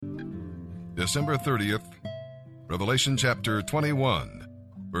December 30th, Revelation chapter 21,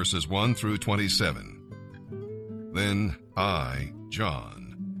 verses 1 through 27. Then I,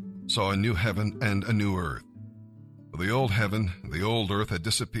 John, saw a new heaven and a new earth. For the old heaven and the old earth had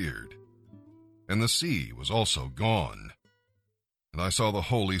disappeared, and the sea was also gone. And I saw the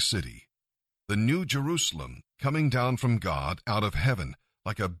holy city, the new Jerusalem, coming down from God out of heaven,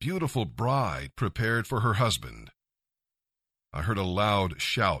 like a beautiful bride prepared for her husband. I heard a loud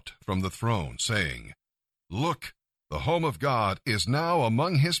shout from the throne, saying, "Look, the home of God is now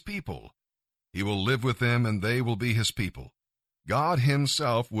among his people. He will live with them, and they will be his people. God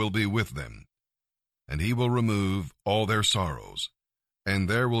himself will be with them, and he will remove all their sorrows. And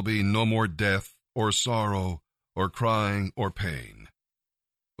there will be no more death, or sorrow, or crying, or pain.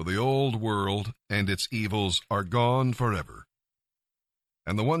 For the old world and its evils are gone forever."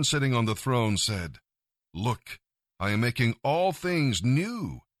 And the one sitting on the throne said, "Look, I am making all things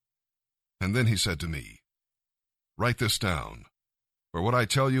new." And then he said to me, "Write this down, for what I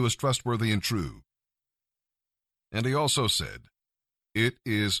tell you is trustworthy and true." And he also said, "It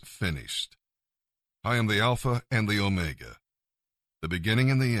is finished. I am the Alpha and the Omega, the beginning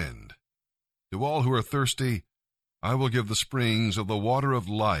and the end. To all who are thirsty, I will give the springs of the water of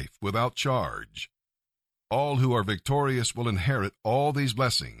life without charge. All who are victorious will inherit all these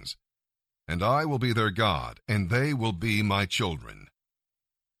blessings, and I will be their God, and they will be my children.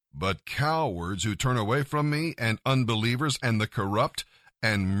 But cowards who turn away from me, and unbelievers, and the corrupt,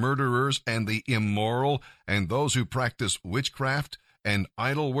 and murderers, and the immoral, and those who practice witchcraft, and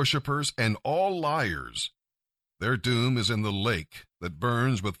idol worshippers, and all liars, their doom is in the lake that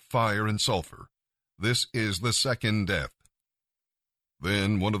burns with fire and sulfur. This is the second death."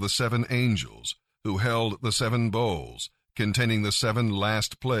 Then one of the 7 angels, who held the 7 bowls, containing the 7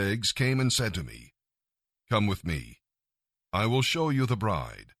 last plagues, came and said to me, "Come with me. I will show you the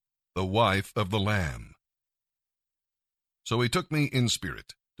bride, the wife of the Lamb." So he took me in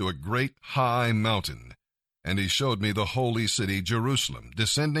spirit to a great high mountain, and he showed me the holy city Jerusalem,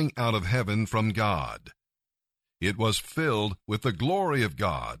 descending out of heaven from God. It was filled with the glory of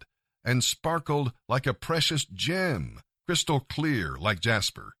God, and sparkled like a precious gem, crystal clear like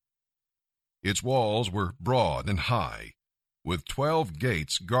jasper. Its walls were broad and high, with 12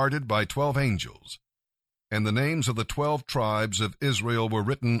 gates guarded by 12 angels, and the names of the 12 tribes of Israel were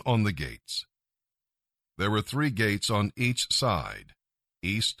written on the gates. There were 3 gates on each side,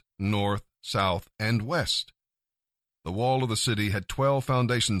 east, north, south, and west. The wall of the city had 12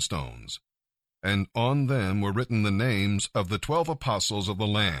 foundation stones, and on them were written the names of the 12 apostles of the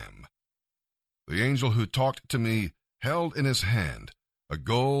Lamb. The angel who talked to me held in his hand a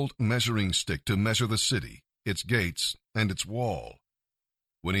gold measuring stick to measure the city, its gates, and its wall.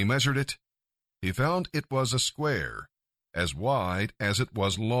 When he measured it, he found it was a square, as wide as it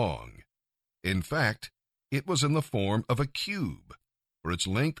was long. In fact, it was in the form of a cube, for its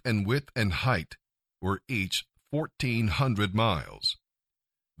length and width and height were each 1,400 miles.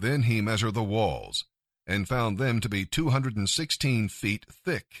 Then he measured the walls, and found them to be 216 feet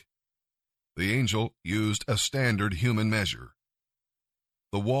thick. The angel used a standard human measure.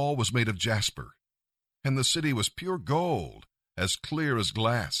 The wall was made of jasper, and the city was pure gold, as clear as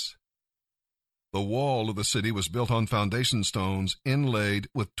glass. The wall of the city was built on foundation stones inlaid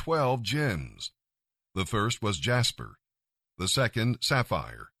with 12 gems. The first was jasper, the second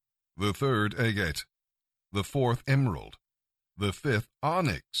sapphire, the third agate, the fourth emerald, the fifth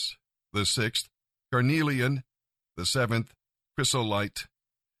onyx, the sixth carnelian, the 7th chrysolite,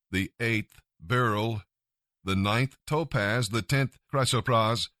 the 8th beryl, the 9th topaz, the 10th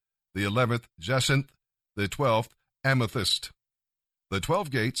chrysoprase, the 11th jacinth, the 12th amethyst. The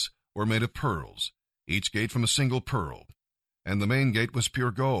 12 gates were made of pearls, each gate from a single pearl, and the main gate was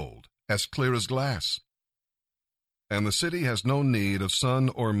pure gold, as clear as glass. And the city has no need of sun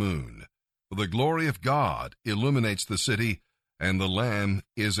or moon, for the glory of God illuminates the city, and the Lamb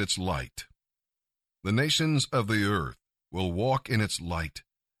is its light. The nations of the earth will walk in its light,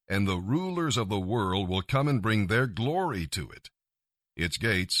 and the rulers of the world will come and bring their glory to it. Its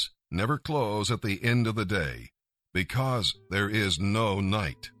gates never close at the end of the day, because there is no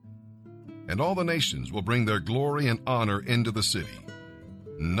night. And all the nations will bring their glory and honor into the city.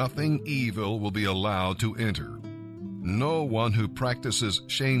 Nothing evil will be allowed to enter. No one who practices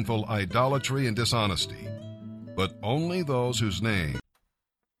shameful idolatry and dishonesty, but only those whose name.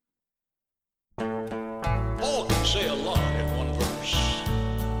 Paul can say a lot in one verse.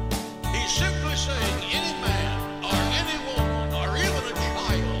 He's simply saying any man or any woman or even a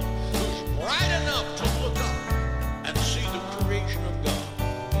child who's bright enough to look up and see the creation of God,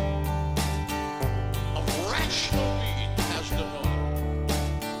 a rational being has to know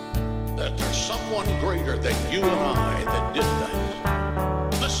that there's someone greater than you and I that did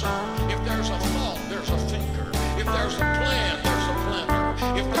that. Listen, if there's a thought, there's a thinker. If there's a plan, there's a planner.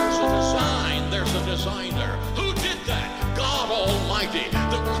 If there's a design, there's a designer. Who did that? God Almighty,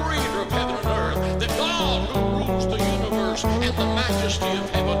 the creator of heaven and earth, the God who rules the universe and the majesty of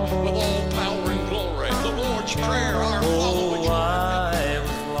heaven with all power and glory. The Lord's Prayer, our Father which art in heaven. I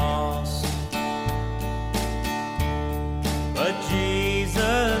was lost, but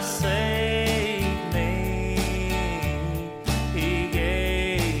Jesus saved me. He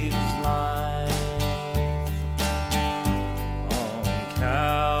gave His life on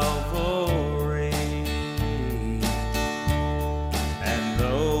Calvary, and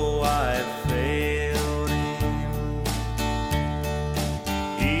though I failed Him,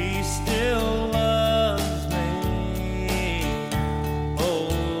 He still loves me. Oh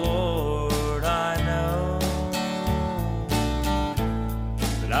Lord, I know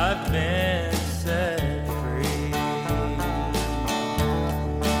that I've been set free.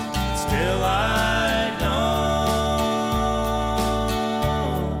 Still I don't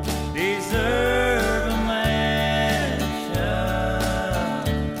deserve a mansion,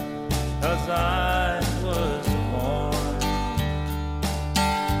 'cause I was born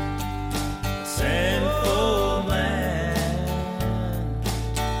a sinful man.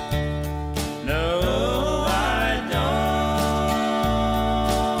 No, I don't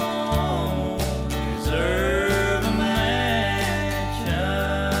deserve a mansion,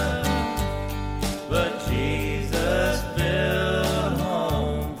 but Jesus built a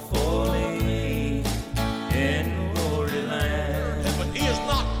home for me in glory land. But he is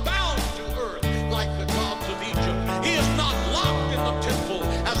not bound to earth like the gods of Egypt. He is not locked in the temple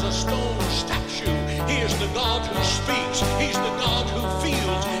as a stone statue. He is the God who speaks. He's the God who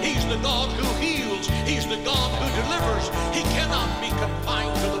feels. He's the God who heals. He's the God who delivers. He cannot be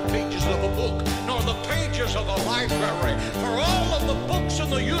confined to the pages of a book, nor the pages of a library. For all of the books in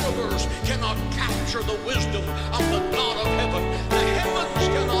the universe cannot capture the wisdom of the God of heaven. The heavens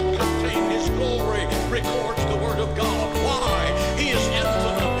cannot contain His glory, records the Word of God. Why? He is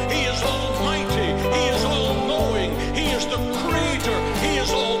infinite. He is almighty. He is all-knowing. He is the creator. He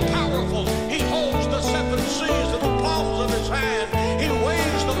is all-powerful. He holds the seven seas in the palms of His hand. He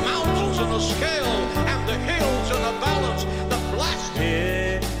weighs the mountains in a scale and the hills in a balance. The blessed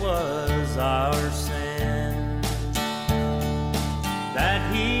It was our sin that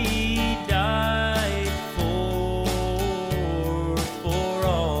He died for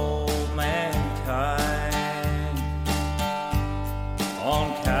all mankind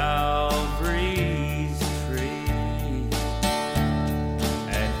on Calvary's tree.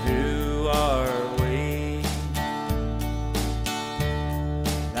 And who are we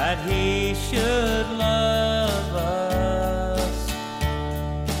that He should love us?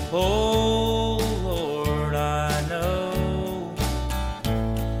 Oh Lord, I know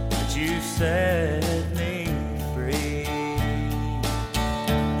that You set me free,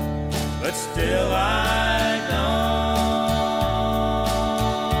 but still I don't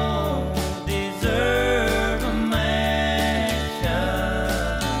deserve a mansion,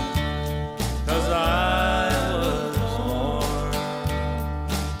 'cause I was born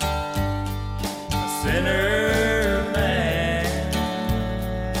a sinner man.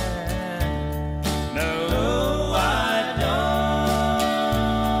 No, I don't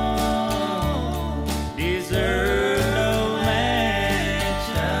deserve no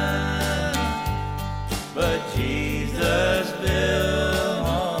mansion, but Jesus built a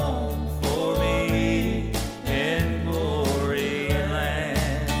home for me in glory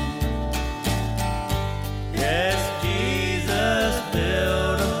land. Yes, Jesus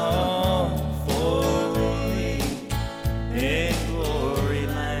built a home for me in glory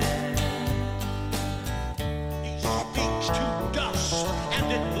land. He speaks to dust and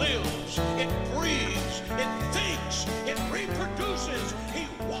it lives, it breathes, it thinks, it reproduces. He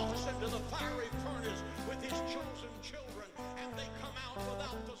walks into the fiery furnace with His chosen children, and they come out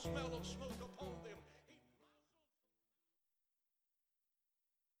without the smell of smoke upon